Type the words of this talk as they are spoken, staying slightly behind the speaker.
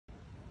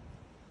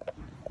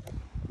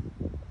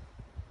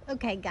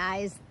Okay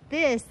guys,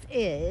 this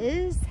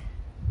is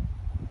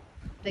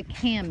the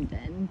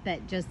Camden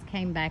that just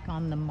came back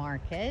on the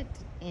market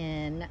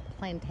in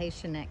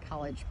Plantation at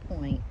College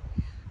Point.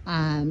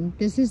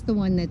 This is the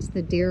one that's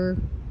the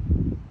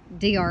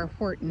D.R.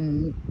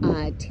 Horton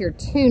Tier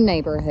 2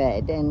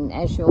 neighborhood, and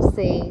as you'll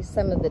see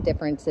some of the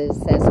differences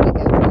as we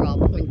go through,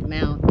 I'll point them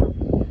out.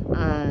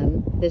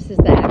 This is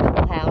the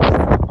actual house.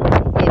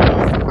 It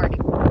is hardy,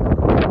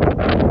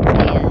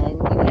 and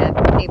you have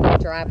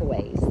paved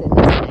driveways in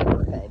this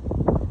neighborhood.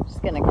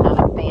 Just going to kind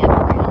of fan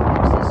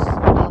around. There's this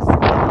house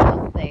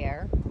out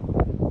there,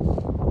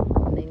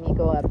 and then you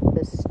go up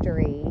the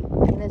street,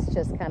 and this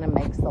just kind of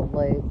makes a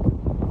loop.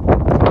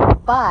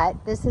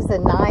 But this is a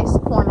nice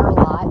corner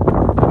lot,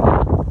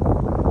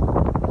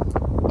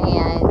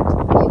 and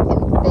you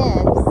can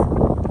fence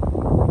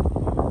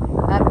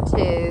up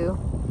to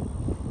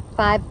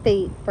 5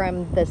 feet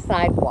from the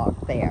sidewalk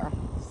there.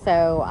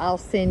 So I'll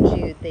send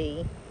you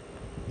the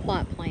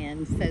plot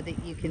plan so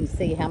that you can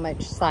see how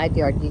much side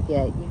yard you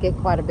get. You get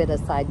quite a bit of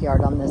side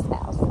yard on this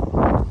house.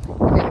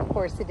 And then of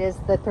course it is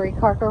the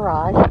 3-car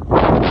garage,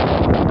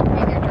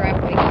 and your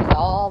driveway goes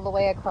all the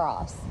way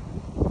across.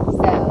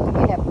 So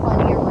you have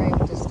plenty of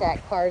room to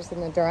stack cars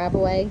in the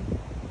driveway.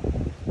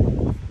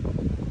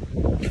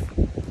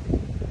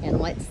 And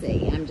let's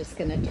see, I'm just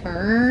going to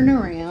turn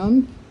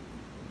around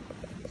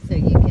so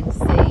you can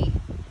see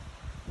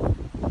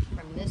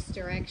from this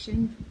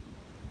direction.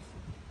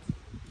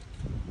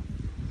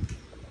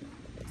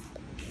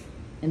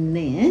 And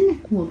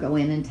then we'll go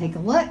in and take a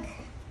look.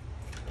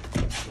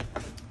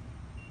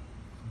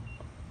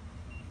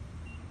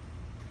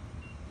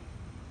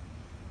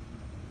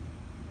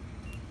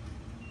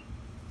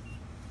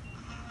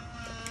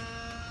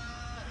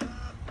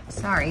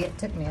 Sorry, it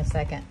took me a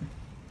second.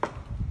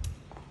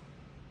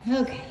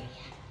 Okay.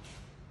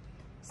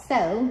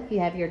 So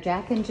you have your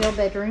Jack and Jill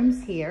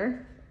bedrooms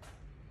here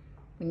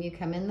when you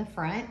come in the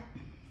front.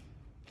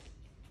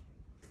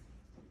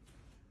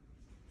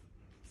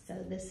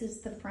 So this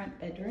is the front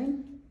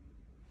bedroom.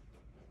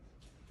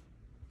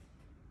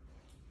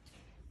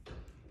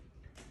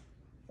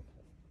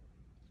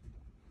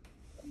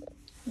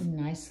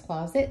 Nice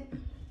closet.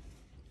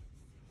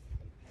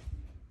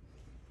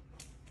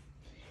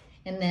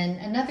 And then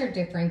another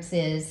difference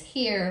is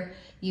here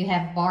you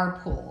have bar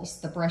pulls,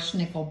 the brushed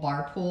nickel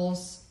bar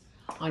pulls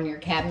on your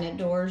cabinet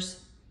doors.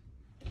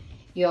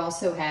 You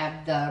also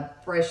have the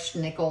brushed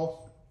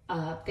nickel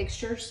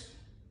fixtures.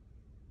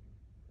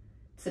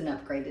 It's an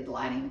upgraded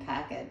lighting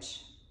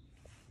package.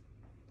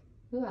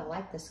 Ooh, I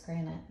like this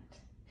granite.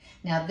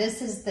 Now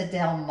this is the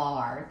Del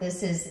Mar.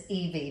 This is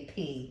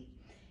EVP.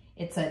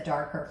 It's a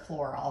darker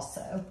floor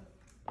also.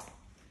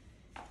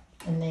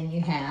 And then you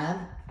have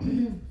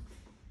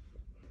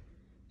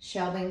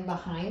shelving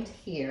behind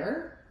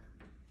here.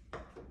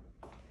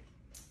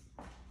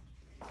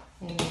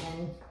 And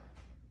then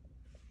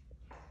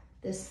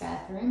this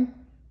bathroom.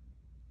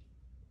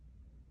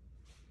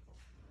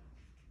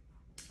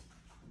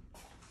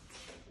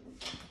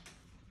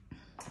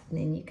 And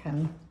then you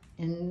come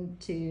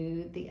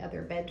into the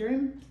other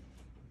bedroom.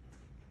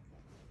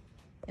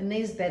 And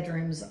these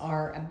bedrooms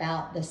are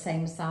about the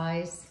same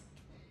size.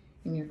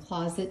 And your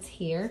closet's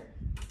here.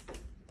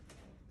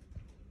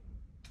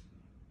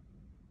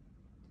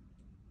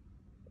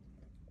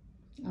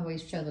 I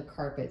always show the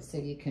carpet so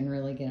you can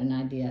really get an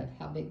idea of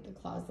how big the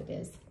closet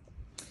is.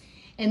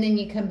 And then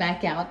you come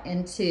back out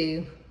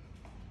into,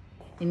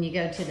 and you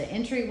go to the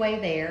entryway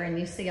there, and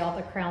you see all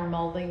the crown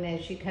molding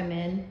as you come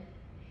in.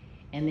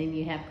 And then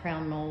you have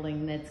crown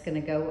molding that's going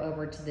to go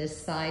over to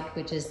this side,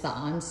 which is the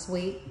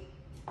ensuite.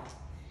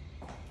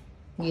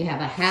 You have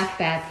a half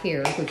bath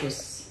here, which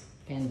is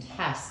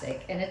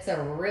fantastic. And it's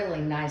a really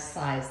nice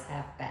size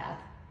half bath.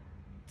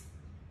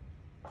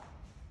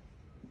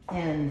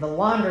 And the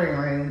laundry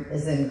room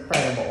is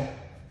incredible.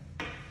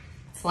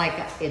 It's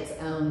like its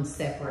own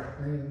separate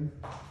room.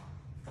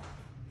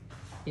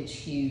 It's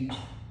huge.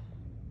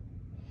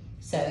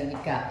 So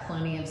you've got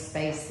plenty of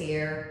space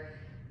here.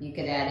 You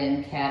could add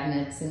in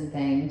cabinets and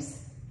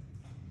things.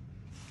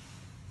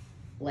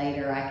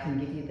 Later, I can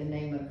give you the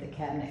name of the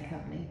cabinet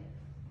company.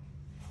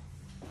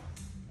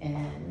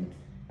 And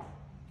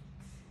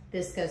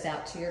this goes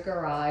out to your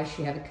garage.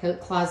 You have a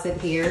coat closet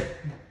here.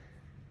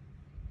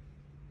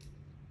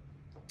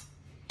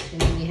 And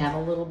then you have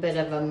a little bit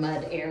of a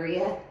mud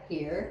area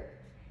here.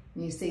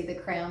 And you see the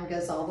crown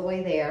goes all the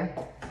way there.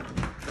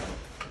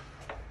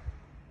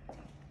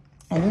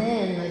 And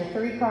then the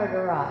 3-car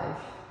garage.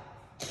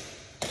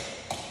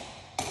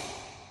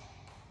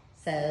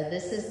 So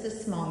this is the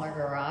smaller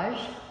garage.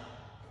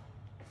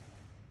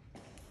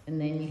 And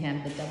then you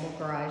have the double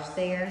garage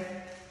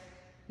there.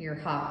 Your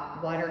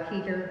hot water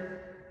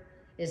heater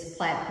is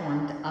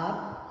platformed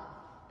up.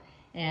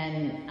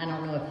 And I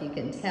don't know if you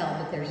can tell,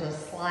 but there's a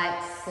slight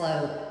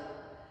slope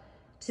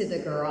to the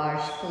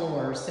garage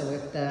floor. So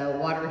if the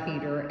water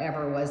heater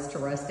ever was to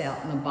rust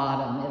out in the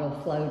bottom,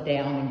 it'll flow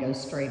down and go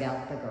straight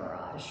out the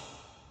garage.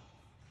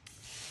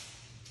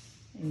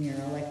 And your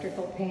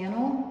electrical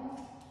panel.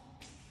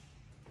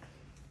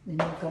 Then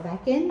you go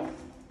back in.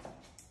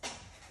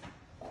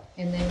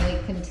 And then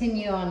we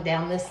continue on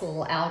down this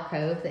little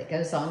alcove that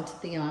goes on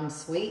to the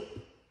ensuite.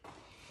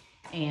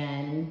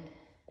 And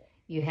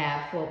you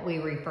have what we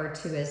refer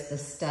to as the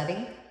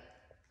study.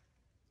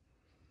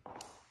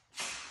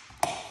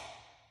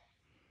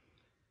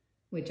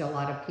 Which a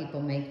lot of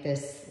people make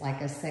this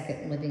like a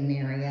second living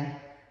area.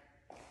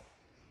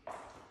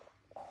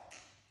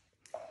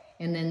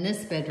 And then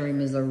this bedroom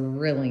is a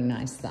really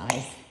nice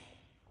size.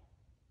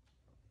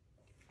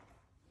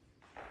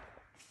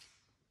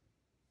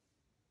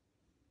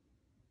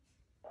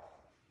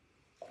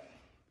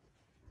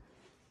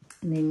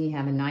 And then you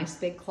have a nice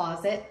big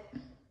closet,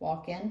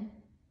 walk in.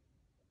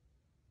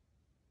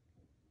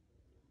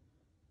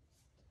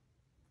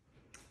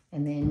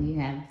 And then you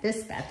have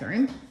this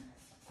bathroom.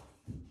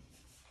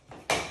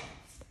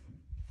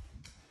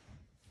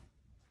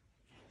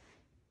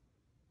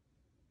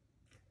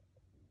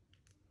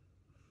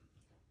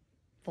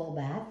 Full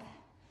bath.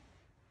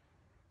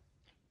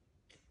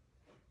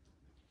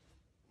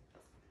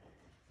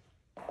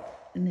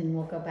 And then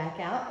we'll go back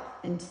out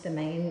into the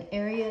main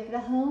area of the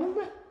home.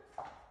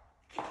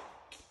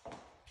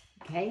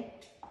 Okay,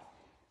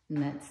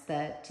 and that's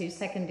the 2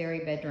 secondary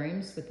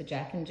bedrooms with the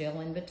Jack and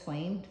Jill in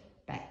between,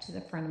 back to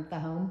the front of the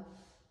home.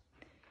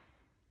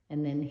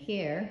 And then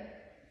here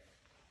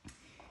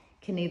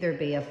can either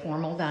be a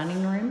formal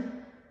dining room,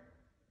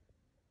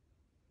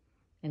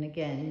 and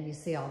again, you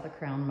see all the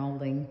crown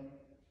molding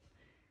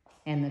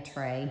and the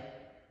tray.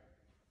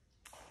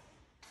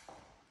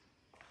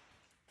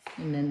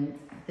 And then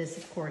this,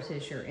 of course,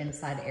 is your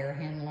inside air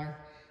handler.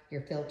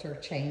 Your filter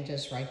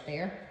changes right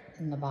there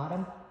in the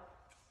bottom.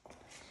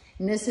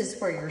 And this is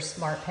where your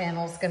smart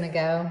panel's gonna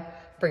go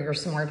for your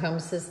smart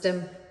home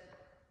system.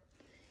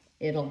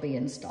 It'll be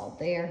installed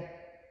there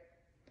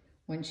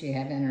once you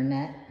have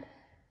internet.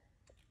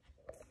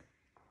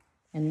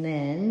 And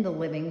then the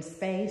living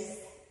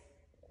space,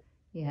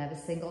 you have a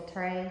single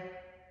tray,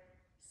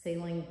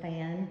 ceiling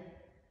fan.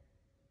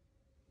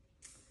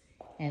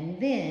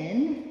 And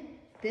then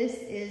this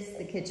is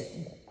the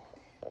kitchen.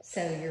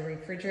 So your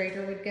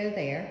refrigerator would go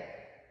there.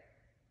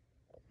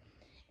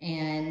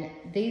 And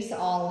these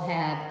all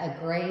have a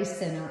gray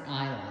center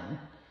island.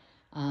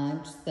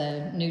 It's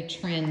the new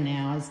trend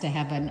now is to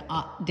have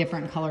a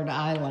different colored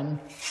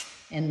island.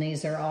 And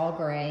these are all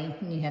gray.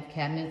 And you have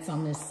cabinets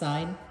on this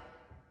side.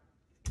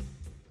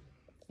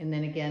 And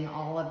then again,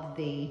 all of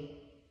the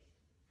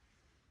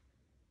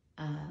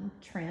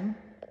trim,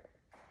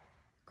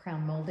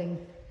 crown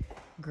molding.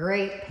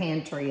 Great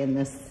pantry in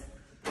this.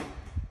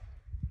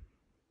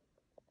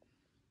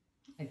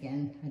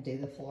 Again, I do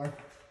the floor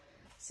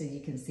so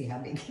you can see how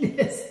big it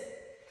is.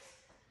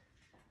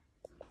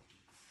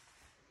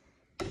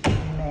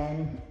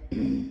 And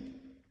then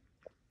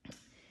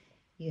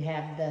you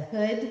have the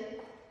hood,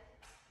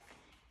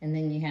 and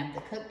then you have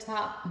the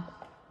cooktop.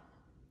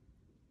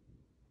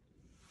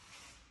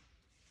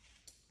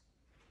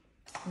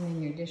 And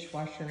then your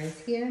dishwasher is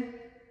here.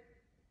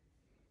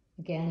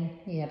 Again,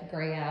 you have a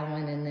gray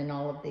island, and then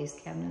all of these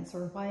cabinets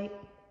are white.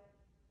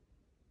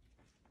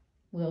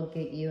 We'll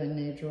get you a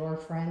new drawer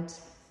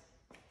front.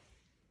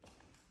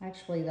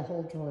 Actually, the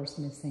whole drawer is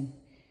missing.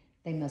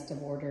 They must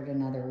have ordered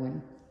another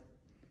one.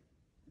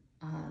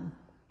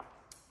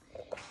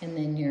 And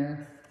then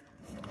your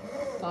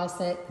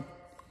faucet.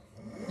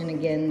 And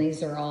again,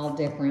 these are all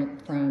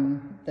different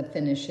from the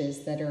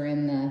finishes that are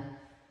in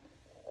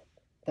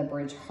the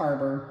Bridge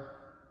Harbor.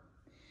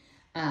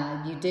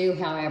 You do,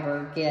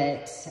 however,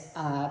 get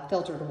a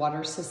filtered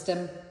water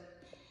system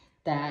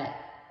that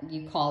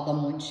you call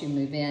them once you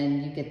move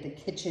in. You get the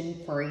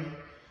kitchen free.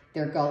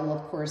 Their goal,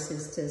 of course,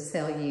 is to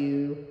sell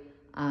you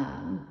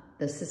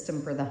the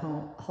system for the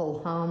whole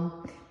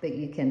home, but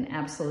you can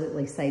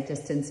absolutely say,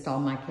 just install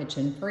my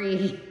kitchen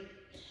free.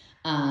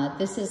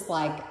 This is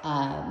like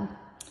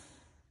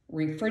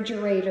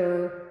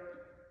refrigerator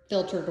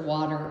filtered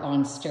water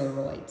on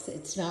steroids.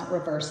 It's not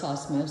reverse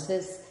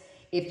osmosis.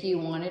 If you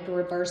wanted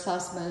reverse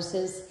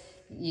osmosis,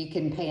 you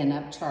can pay an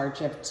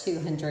upcharge of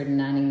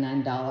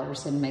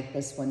 $299 and make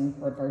this one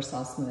reverse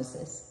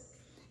osmosis.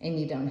 And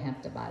you don't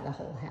have to buy the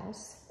whole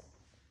house.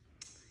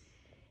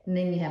 And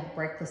then you have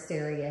breakfast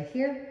area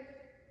here.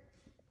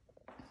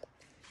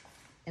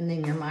 And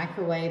then your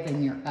microwave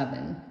and your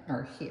oven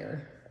are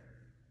here.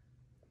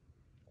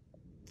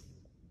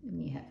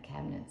 And you have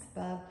cabinets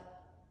above.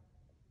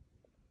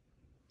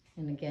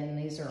 And again,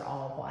 these are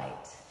all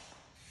white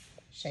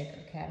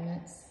shaker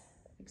cabinets,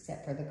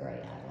 except for the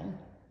gray island.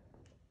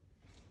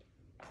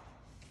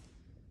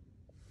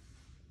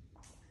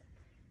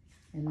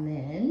 And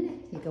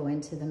then you go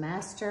into the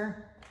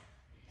master.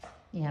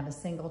 You have a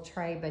single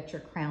tray, but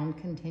your crown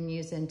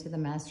continues into the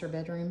master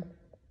bedroom.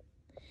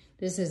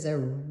 This is a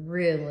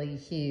really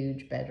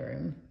huge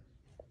bedroom.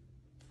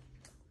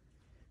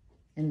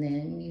 And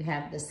then you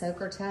have the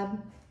soaker tub.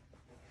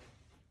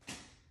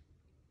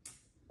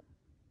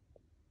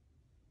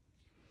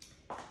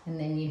 And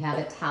then you have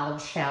a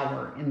tiled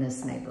shower in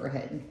this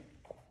neighborhood.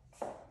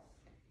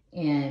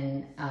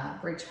 In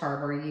Bridge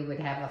Harbor, you would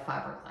have a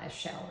fiberglass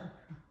shower.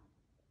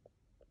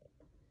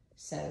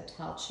 So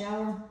tiled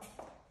shower.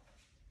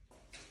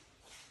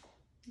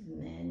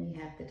 And then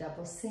you have the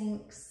double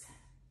sinks,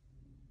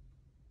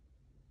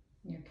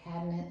 your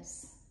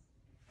cabinets,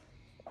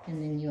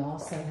 and then you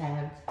also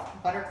have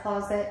butter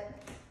closet,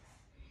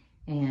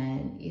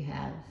 and you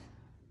have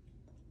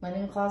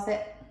linen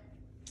closet,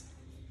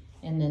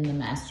 and then the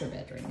master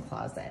bedroom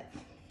closet.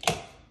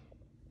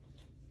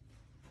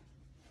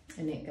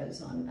 And it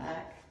goes on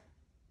back.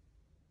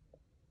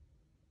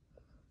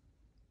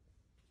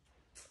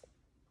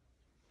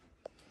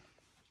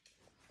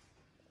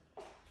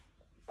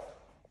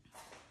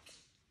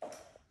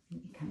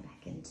 And you come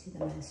back into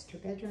the master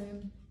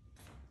bedroom.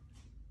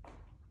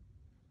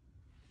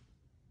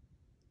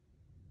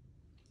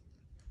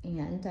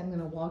 And I'm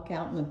gonna walk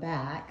out in the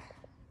back.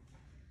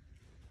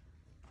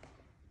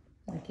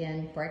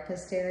 Again,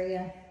 breakfast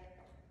area,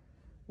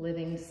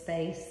 living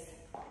space.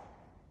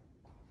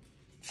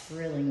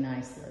 Really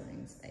nice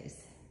living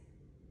space.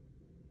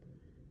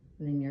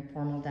 And then your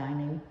formal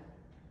dining.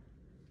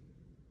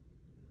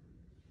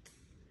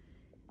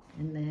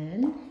 And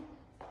then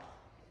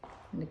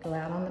I'm gonna go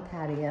out on the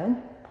patio.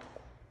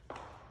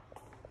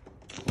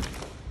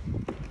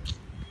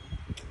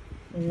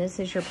 And this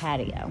is your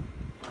patio.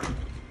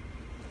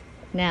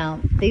 Now,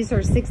 these are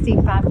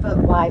 65-foot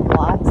wide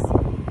blocks.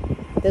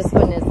 This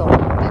one is a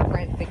little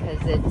different because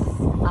it's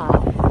a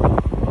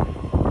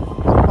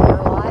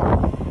corner lot.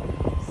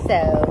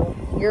 So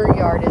your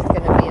yard is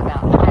going to be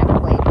about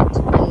halfway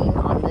between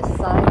on this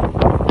side.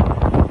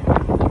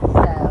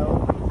 So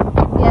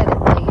you had at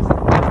least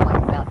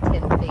like about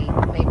 10 feet,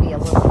 maybe a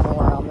little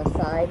more on the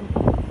side.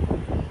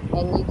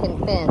 And you can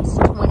fence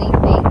 20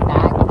 feet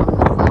back from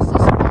the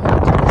closest corner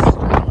to the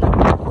street.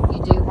 You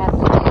do have to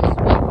use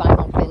wood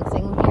vinyl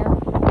fencing here.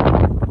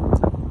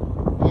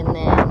 And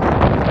then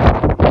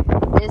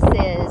this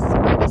is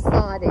where the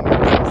sod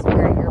ends. This is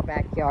where your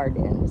backyard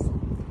ends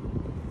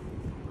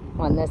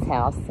on this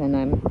house. And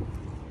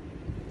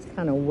it's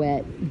kind of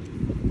wet.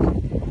 I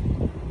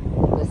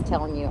was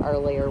telling you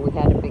earlier, we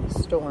had a big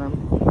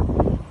storm.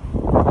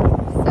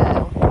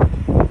 So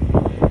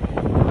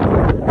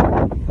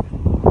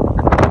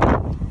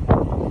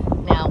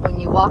now when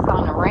you walk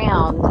on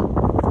around,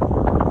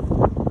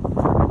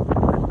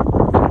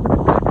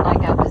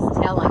 like I was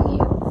telling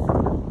you,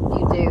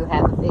 you do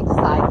have a big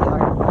side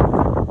yard.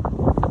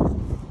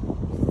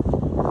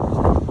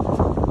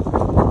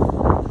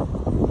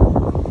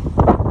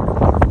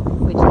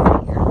 Which is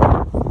here.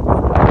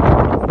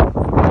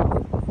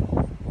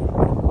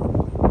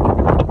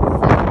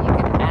 So you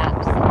can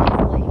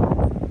absolutely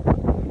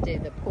do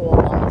the pool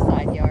on the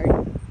side yard.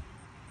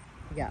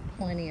 You got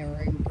plenty of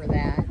room for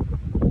that.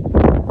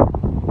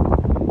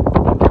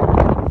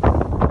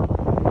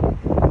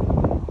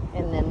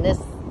 And then this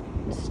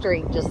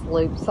street just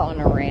loops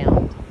on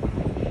around.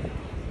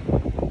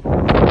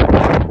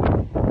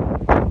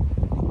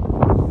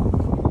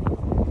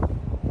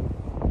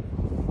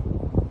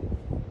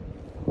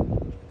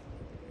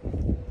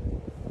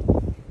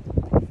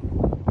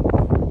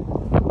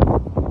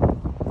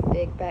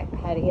 Big back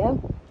patio.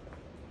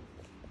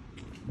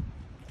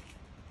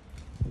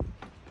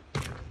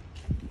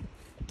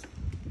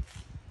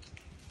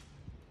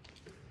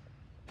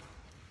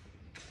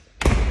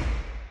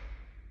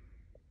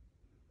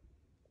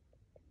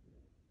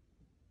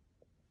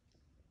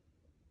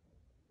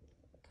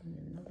 And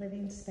then the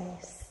living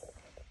space.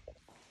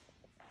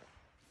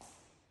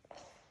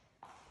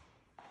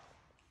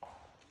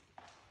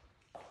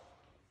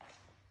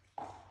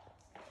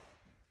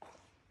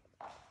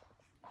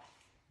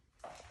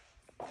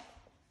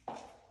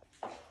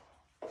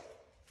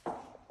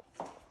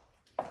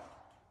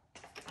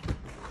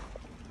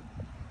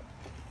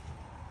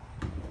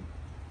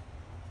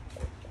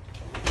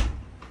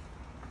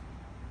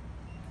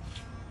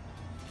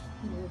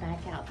 And then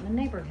back out in the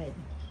neighborhood.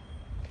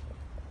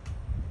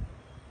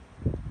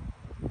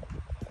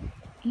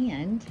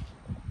 And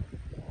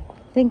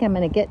I think I'm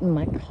going to get in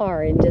my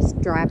car and just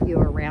drive you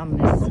around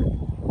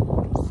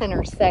this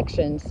center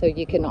section so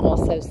you can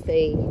also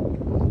see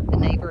the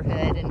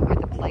neighborhood and where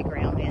the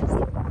playground is.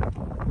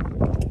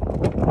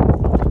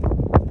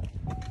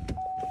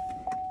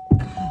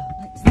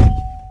 Let's see.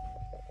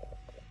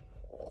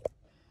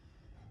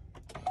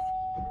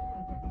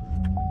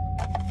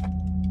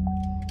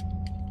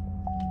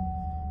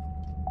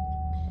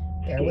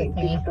 Bear with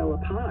me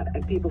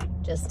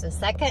just a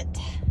second.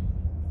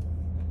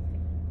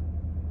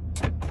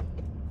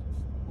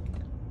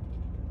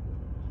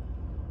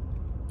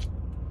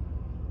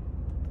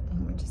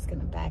 And we're just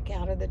going to back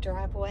out of the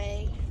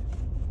driveway.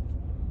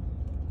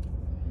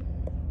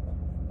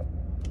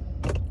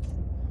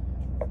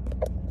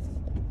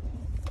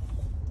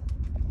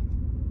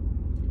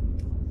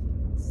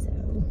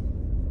 So,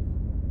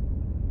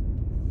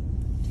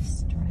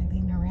 just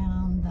driving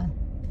around the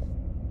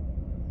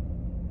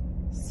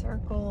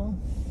circle.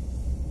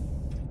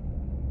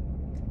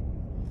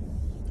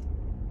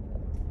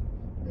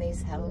 And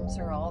these homes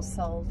are all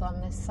sold on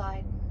this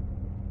side.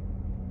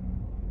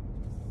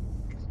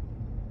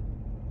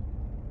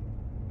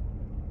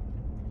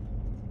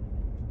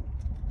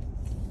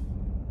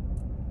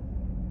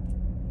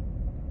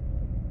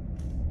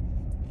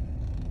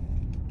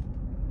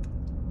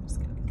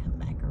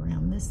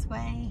 this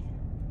way.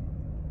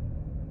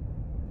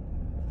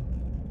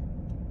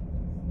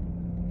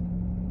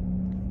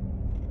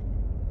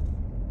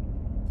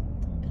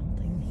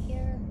 Building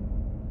here.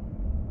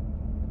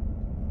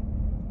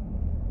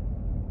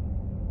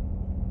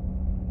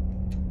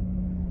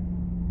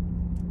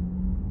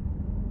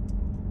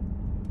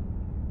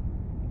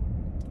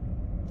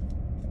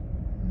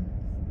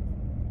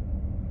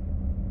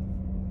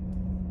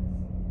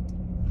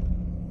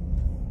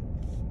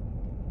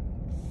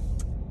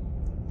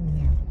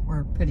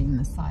 We're putting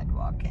the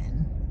sidewalk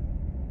in.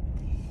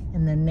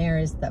 And then there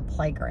is the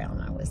playground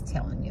I was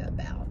telling you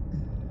about.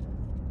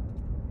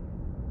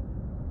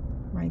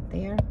 Right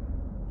there.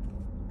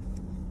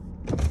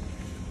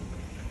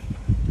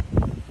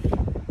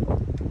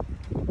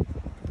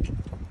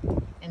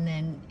 And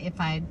then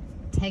if I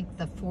take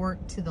the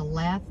fork to the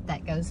left,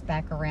 that goes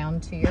back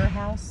around to your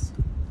house.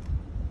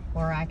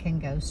 Or I can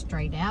go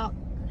straight out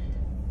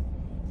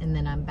and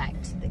then I'm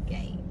back to the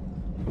gate.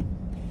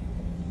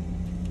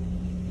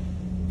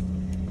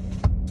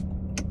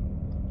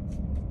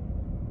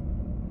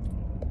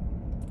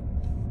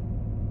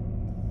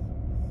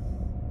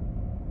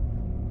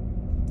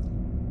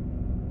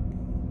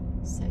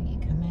 So you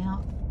come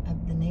out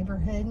of the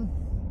neighborhood.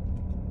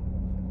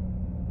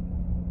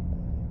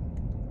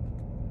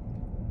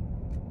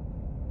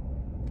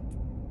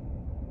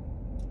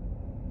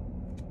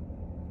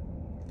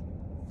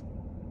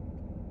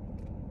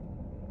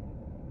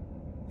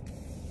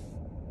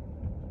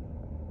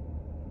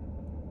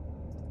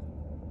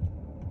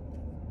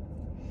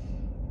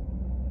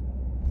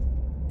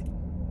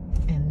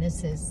 And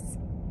this is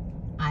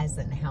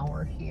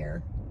Eisenhower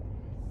here.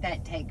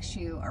 That takes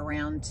you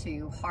around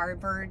to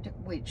Harvard,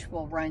 which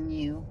will run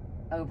you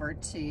over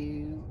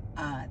to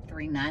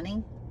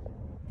 390.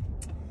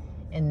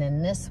 And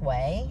then this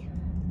way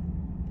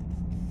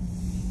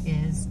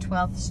is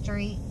 12th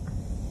Street.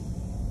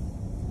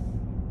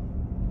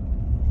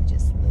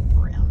 Just loop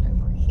around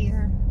over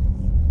here.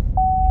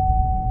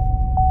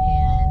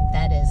 And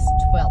that is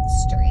 12th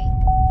Street,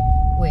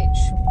 which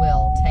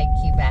will take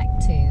you back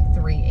to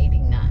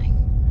 389.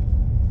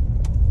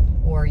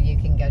 Or you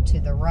can go to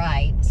the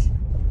right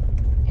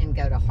and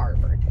go to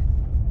Harvard.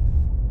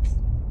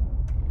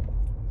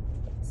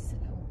 So,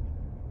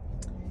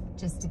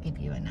 just to give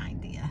you an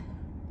idea.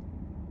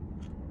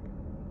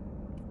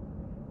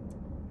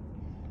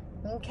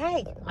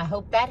 Okay, I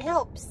hope that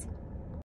helps.